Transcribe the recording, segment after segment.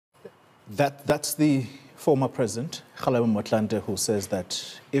That's the former president, Julius Malema, who says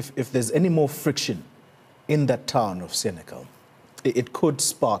that if there's any more friction in that town of Senegal, it could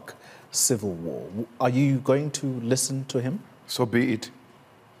spark civil war. Are you going to listen to him? So be it.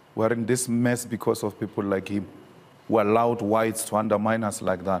 We're in this mess because of people like him who allowed whites to undermine us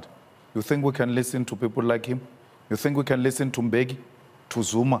like that. You think we can listen to people like him? You think we can listen to Mbeki, to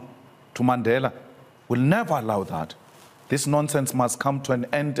Zuma, to Mandela? We'll never allow that. This nonsense must come to an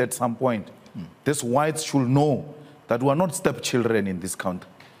end at some point. These whites should know that we are not stepchildren in this country.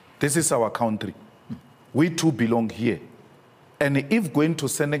 This is our country. We too belong here. And if going to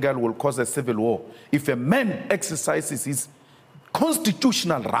Senegal will cause a civil war, if a man exercises his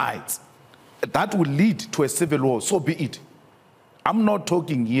constitutional rights, that will lead to a civil war, so be it. I'm not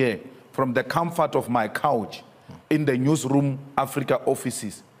talking here from the comfort of my couch in the newsroom Africa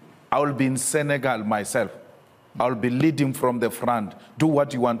offices. I will be in Senegal myself. I will be leading from the front. Do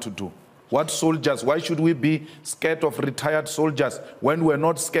what you want to do. What soldiers? Why should we be scared of retired soldiers when we're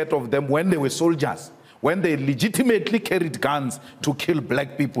not scared of them when they were soldiers? When they legitimately carried guns to kill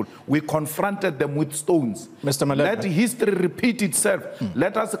black people, we confronted them with stones. Mr. Malema. Let history repeat itself.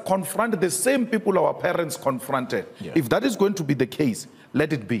 Let us confront the same people our parents confronted. Yeah. If that is going to be the case,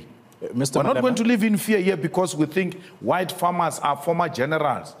 let it be. Mr. We're Malema. not going to live in fear here because we think white farmers are former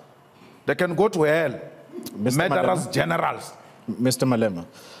generals. They can go to hell. Mr. Murderous Malema. generals. Mr. Malema,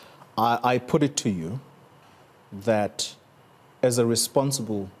 I put it to you that as a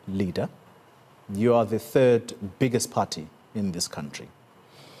responsible leader, you are the third biggest party in this country.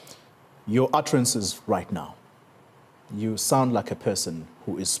 Your utterances right now, you sound like a person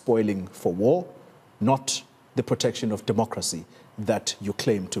who is spoiling for war, not the protection of democracy that you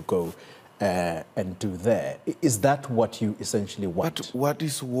claim to go and do there. Is that what you essentially want? But what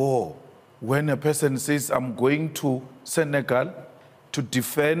is war? When a person says, I'm going to Senegal to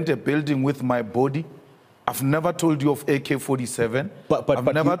defend a building with my body, I've never told you of AK-47.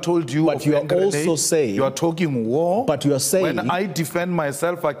 I've never told you of you are grenade. also saying... You are talking war. But you are saying... When I defend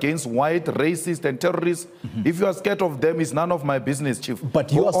myself against white, racists, and terrorists, if you are scared of them, it's none of my business, Chief.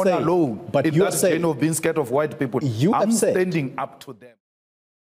 But you Go are on saying... alone. But in you are that saying... chain of being scared of white people, You I'm have said... standing up to them.